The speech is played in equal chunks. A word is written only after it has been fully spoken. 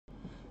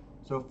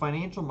So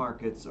financial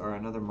markets are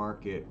another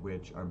market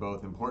which are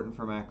both important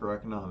for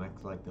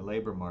macroeconomics, like the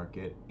labor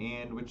market,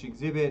 and which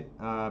exhibit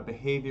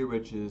behavior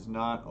which is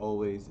not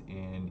always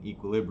in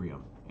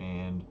equilibrium.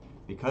 And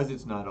because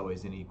it's not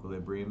always in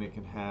equilibrium, it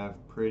can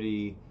have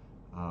pretty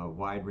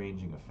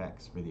wide-ranging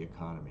effects for the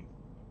economy.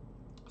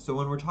 So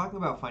when we're talking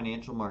about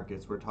financial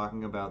markets, we're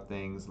talking about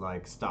things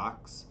like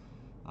stocks.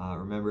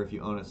 Remember, if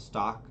you own a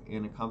stock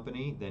in a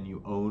company, then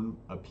you own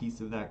a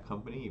piece of that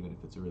company, even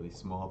if it's a really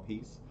small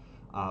piece.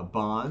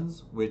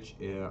 Bonds, which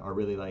are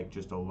really like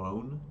just a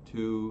loan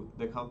to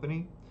the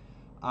company.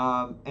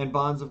 And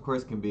bonds, of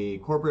course, can be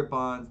corporate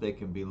bonds. They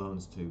can be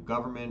loans to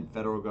government,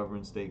 federal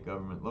government, state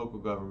government, local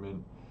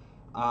government.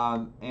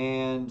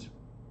 And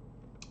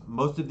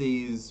most of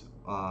these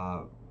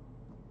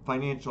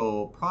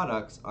financial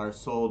products are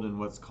sold in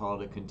what's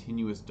called a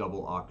continuous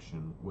double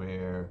auction,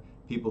 where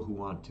people who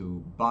want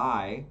to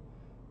buy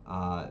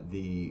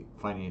the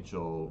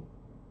financial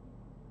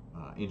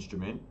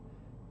instrument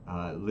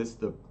list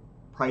the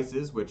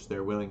prices which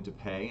they're willing to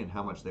pay and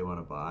how much they want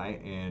to buy,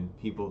 and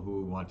people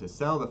who want to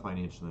sell the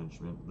financial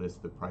instrument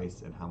list the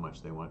price and how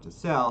much they want to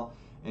sell.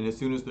 And as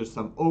soon as there's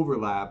some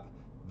overlap,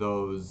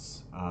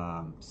 those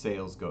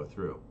sales go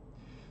through.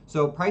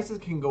 So prices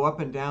can go up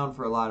and down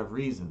for a lot of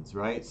reasons,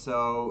 right?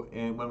 So,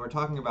 and when we're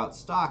talking about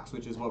stocks,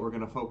 which is what we're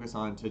going to focus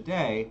on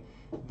today,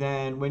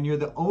 then when you're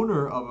the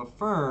owner of a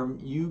firm,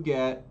 you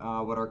get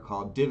what are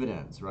called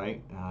dividends,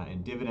 right?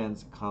 And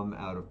dividends come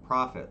out of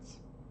profits.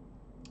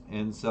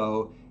 And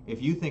so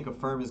if you think a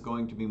firm is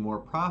going to be more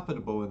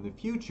profitable in the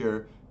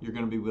future, you're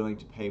going to be willing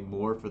to pay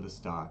more for the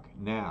stock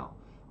now.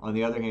 On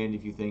the other hand,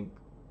 if you think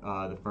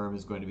the firm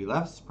is going to be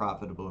less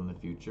profitable in the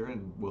future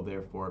and will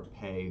therefore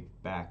pay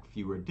back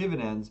fewer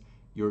dividends,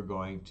 you're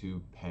going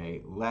to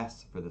pay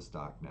less for the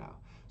stock now.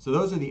 So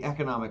those are the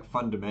economic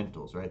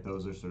fundamentals, right?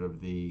 Those are sort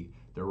of the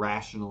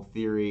rational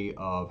theory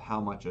of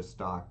how much a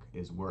stock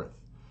is worth.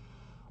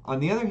 On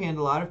the other hand,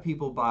 a lot of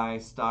people buy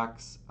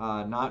stocks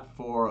not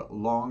for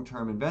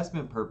long-term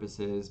investment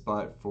purposes,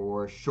 but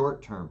for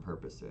short-term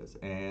purposes.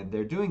 And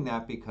they're doing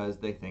that because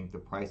they think the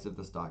price of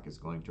the stock is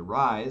going to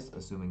rise,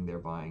 assuming they're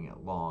buying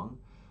it long,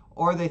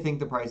 or they think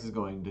the price is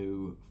going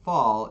to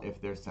fall if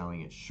they're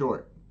selling it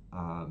short.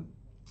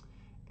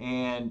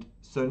 And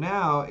so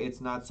now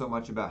it's not so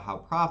much about how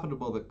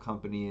profitable the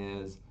company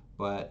is,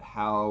 but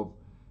how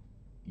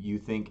you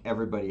think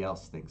everybody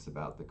else thinks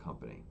about the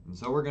company. And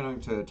so we're going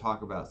to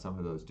talk about some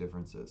of those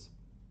differences.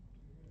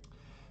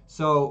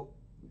 So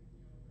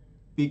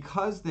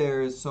because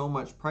there is so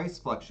much price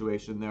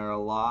fluctuation, there are a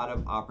lot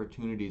of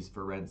opportunities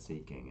for rent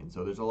seeking. And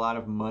so there's a lot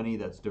of money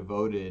that's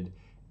devoted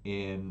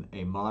in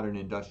a modern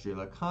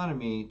industrial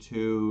economy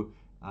to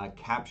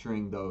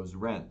capturing those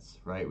rents,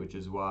 right? Which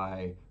is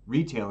why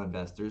retail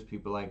investors,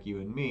 people like you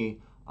and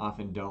me,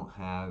 often don't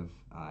have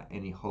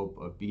any hope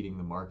of beating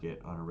the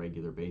market on a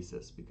regular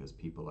basis, because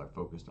people are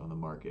focused on the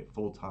market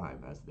full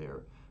time as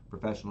their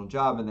professional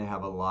job, and they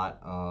have a lot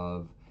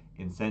of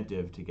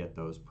incentive to get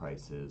those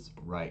prices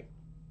right.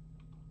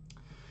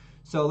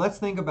 So let's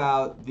think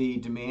about the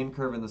demand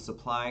curve and the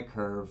supply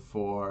curve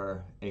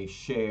for a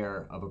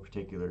share of a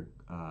particular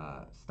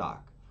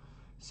stock.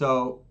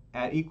 So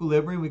at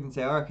equilibrium, we can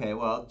say, okay,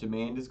 well,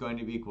 demand is going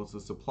to be equal to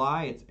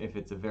supply. If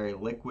it's a very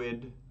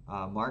liquid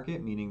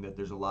market, meaning that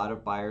there's a lot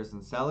of buyers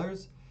and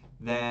sellers,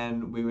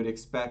 then we would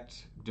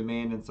expect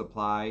demand and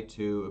supply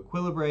to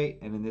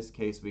equilibrate. And in this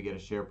case, we get a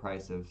share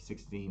price of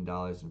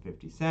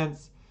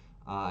 $16.50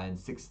 and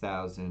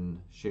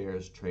 6,000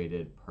 shares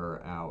traded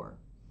per hour.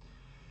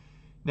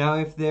 Now,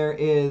 if there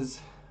is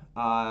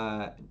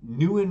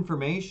new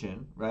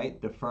information, right?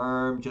 The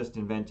firm just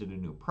invented a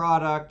new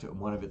product,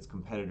 one of its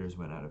competitors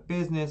went out of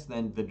business,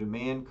 then the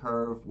demand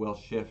curve will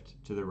shift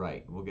to the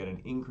right. We'll get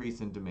an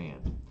increase in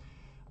demand.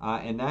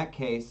 In that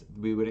case,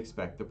 we would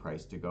expect the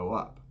price to go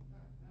up.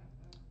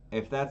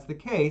 If that's the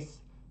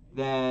case,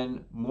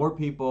 then more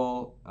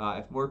people,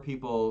 if more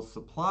people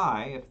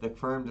supply, if the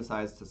firm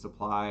decides to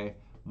supply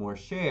more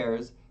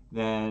shares,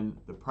 then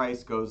the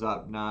price goes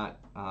up not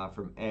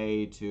from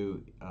A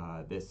to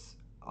this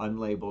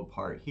unlabeled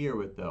part here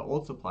with the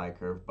old supply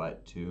curve,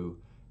 but to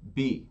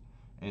B.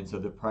 And so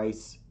the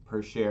price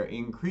per share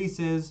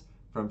increases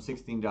from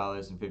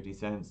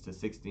 $16.50 to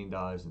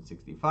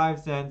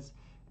 $16.65,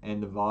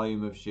 and the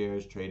volume of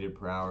shares traded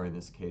per hour in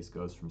this case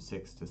goes from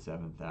 6 to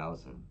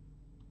 7,000.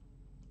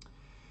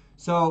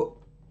 So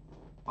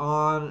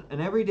on an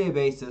everyday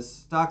basis,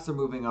 stocks are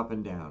moving up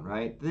and down,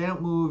 right? They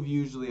don't move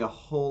usually a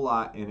whole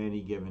lot in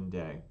any given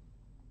day.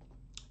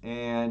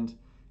 And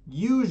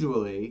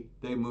usually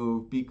they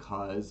move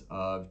because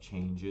of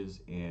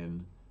changes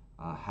in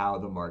how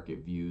the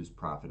market views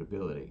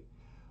profitability.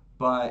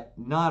 But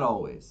not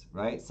always,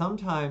 right?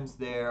 Sometimes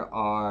there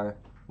are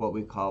what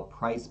we call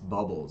price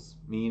bubbles,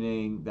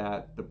 meaning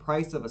that the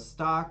price of a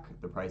stock,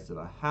 the price of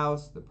a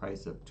house, the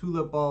price of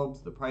tulip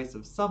bulbs, the price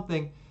of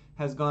something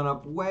has gone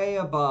up way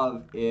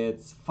above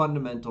its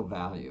fundamental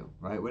value,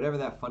 right? Whatever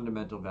that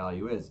fundamental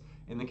value is.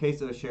 In the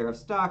case of a share of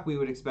stock, we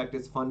would expect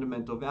its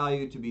fundamental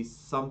value to be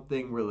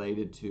something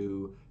related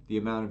to the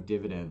amount of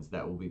dividends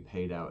that will be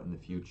paid out in the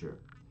future.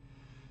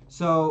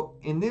 So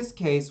in this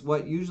case,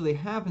 what usually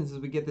happens is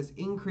we get this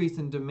increase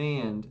in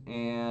demand,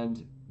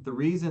 and the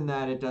reason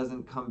that it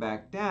doesn't come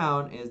back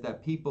down is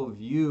that people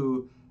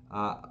view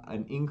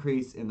an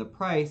increase in the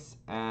price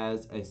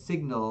as a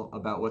signal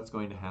about what's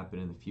going to happen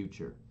in the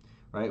future,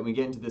 right? We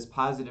get into this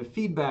positive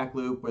feedback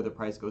loop where the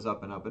price goes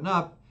up and up and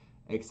up,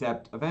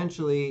 except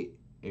eventually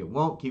it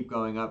won't keep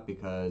going up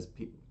because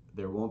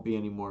there won't be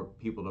any more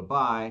people to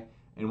buy.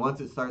 And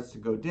once it starts to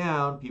go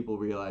down, people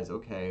realize,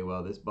 okay,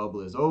 well, this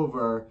bubble is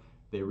over.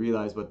 They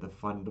realize what the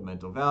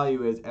fundamental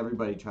value is.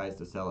 Everybody tries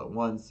to sell at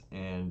once,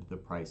 and the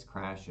price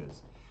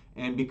crashes.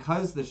 And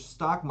because the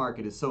stock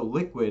market is so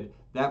liquid,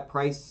 that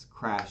price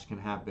crash can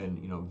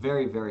happen,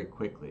 very, very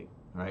quickly.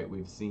 Right?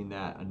 We've seen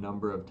that a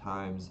number of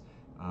times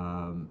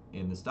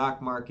in the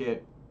stock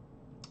market,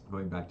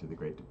 going back to the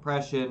Great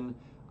Depression.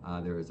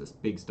 There was this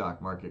big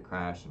stock market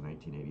crash in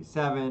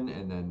 1987,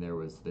 and then there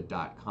was the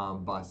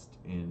dot-com bust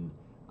in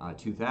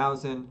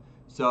 2000.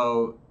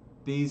 So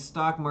these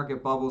stock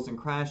market bubbles and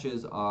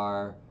crashes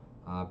are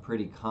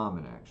pretty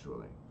common,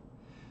 actually.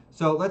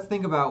 So let's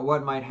think about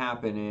what might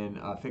happen in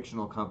a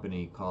fictional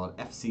company called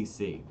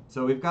FCC.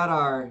 So we've got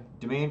our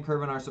demand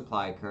curve and our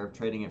supply curve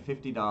trading at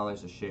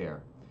 $50 a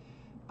share.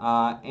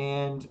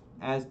 And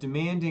as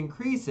demand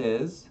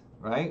increases,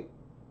 right,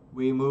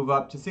 we move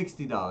up to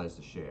 $60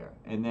 a share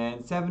and then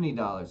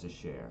 $70 a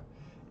share.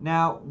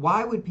 Now,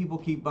 why would people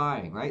keep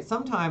buying, right?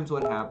 Sometimes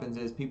what happens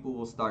is people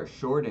will start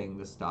shorting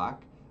the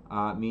stock,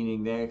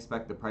 meaning they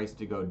expect the price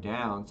to go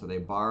down, so they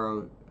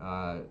borrow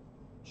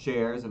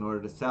shares in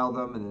order to sell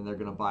them, and then they're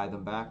going to buy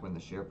them back when the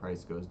share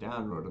price goes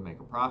down in order to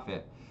make a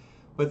profit.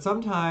 But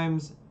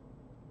sometimes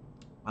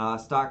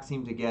stocks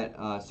seem to get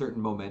a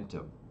certain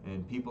momentum,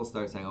 and people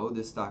start saying, oh,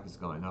 this stock is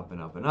going up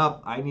and up and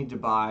up. I need to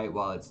buy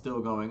while it's still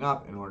going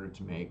up in order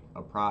to make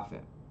a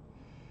profit.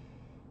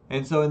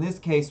 And so in this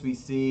case, we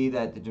see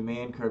that the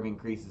demand curve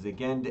increases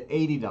again to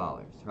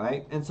 $80,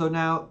 right? And so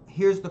now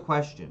here's the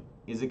question.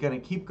 Is it going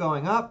to keep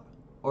going up,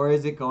 or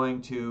is it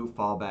going to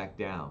fall back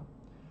down?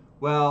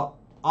 Well,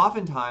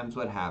 oftentimes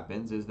what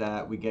happens is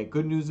that we get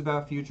good news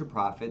about future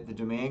profit, the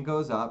demand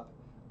goes up,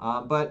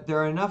 but there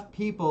are enough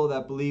people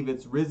that believe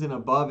it's risen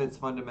above its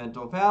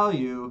fundamental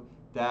value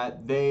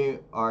that they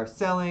are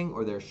selling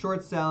or they're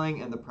short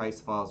selling and the price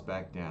falls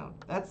back down.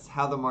 That's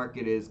how the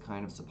market is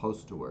kind of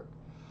supposed to work.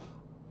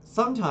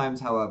 Sometimes,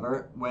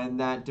 however, when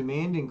that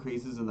demand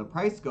increases and the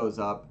price goes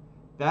up,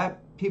 that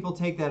people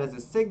take that as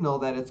a signal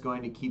that it's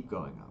going to keep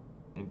going up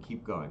and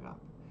keep going up.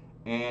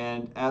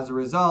 And as a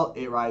result,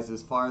 it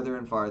rises farther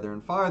and farther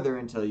and farther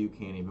until you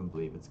can't even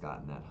believe it's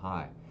gotten that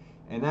high.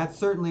 And that's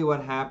certainly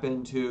what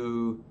happened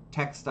to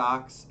tech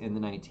stocks in the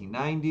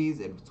 1990s.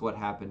 It's what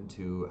happened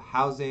to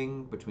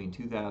housing between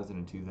 2000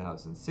 and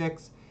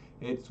 2006.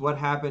 It's what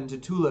happened to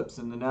tulips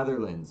in the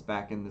Netherlands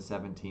back in the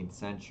 17th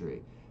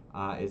century.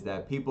 Is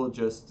that people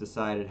just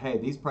decided, hey,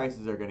 these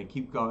prices are going to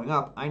keep going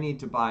up. I need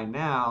to buy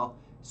now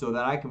so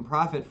that I can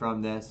profit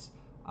from this.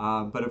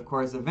 But of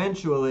course,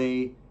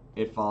 eventually,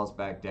 it falls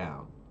back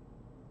down.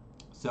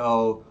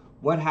 So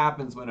what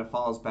happens when it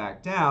falls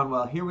back down?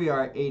 Well, here we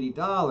are at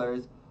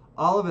 $80.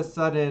 All of a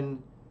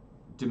sudden,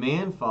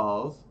 demand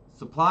falls,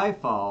 supply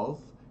falls,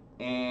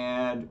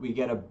 and we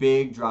get a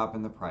big drop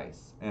in the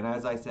price. And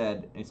as I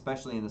said,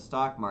 especially in the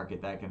stock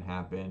market, that can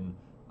happen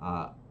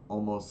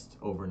almost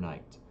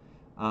overnight.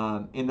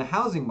 In the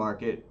housing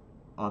market,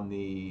 on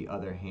the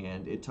other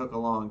hand, it took a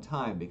long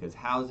time because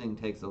housing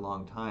takes a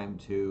long time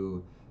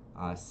to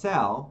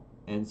sell.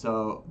 And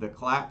so the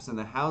collapse in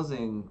the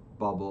housing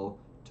bubble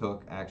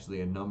took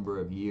actually a number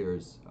of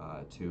years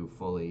to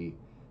fully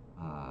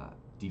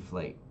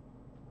deflate.